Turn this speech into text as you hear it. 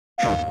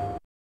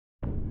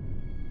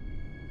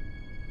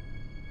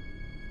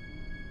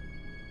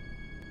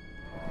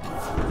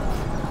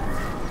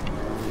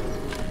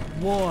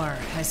War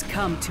has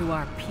come to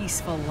our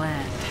peaceful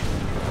land.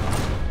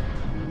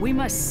 We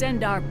must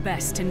send our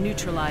best to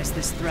neutralize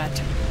this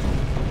threat.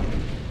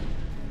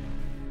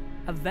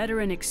 A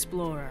veteran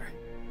explorer,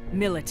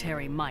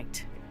 military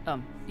might.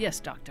 Yes,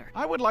 Doctor.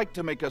 I would like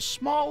to make a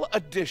small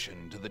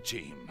addition to the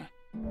team.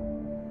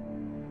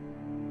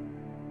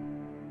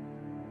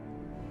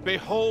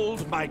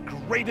 Behold my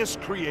greatest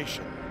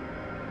creation,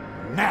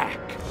 Knack.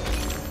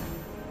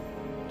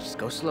 Just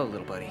go slow,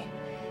 little buddy.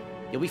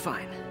 You'll be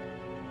fine.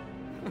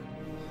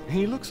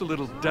 He looks a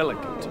little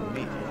delicate to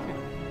me.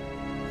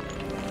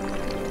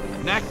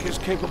 Knack is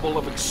capable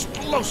of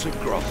explosive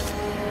growth.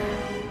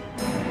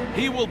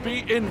 He will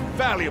be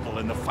invaluable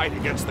in the fight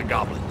against the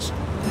goblins.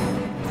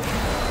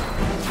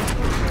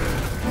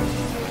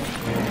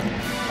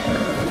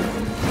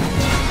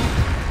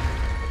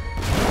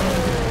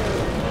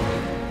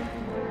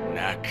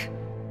 Knack,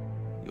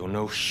 you're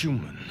no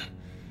human.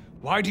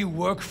 Why do you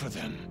work for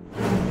them?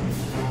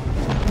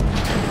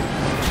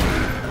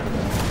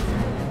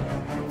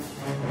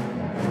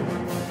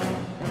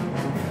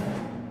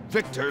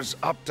 Victor's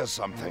up to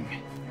something.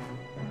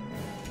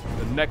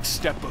 The next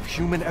step of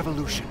human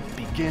evolution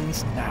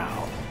begins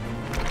now.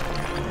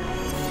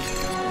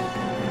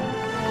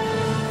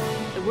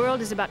 The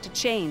world is about to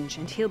change,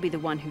 and he'll be the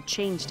one who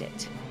changed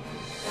it.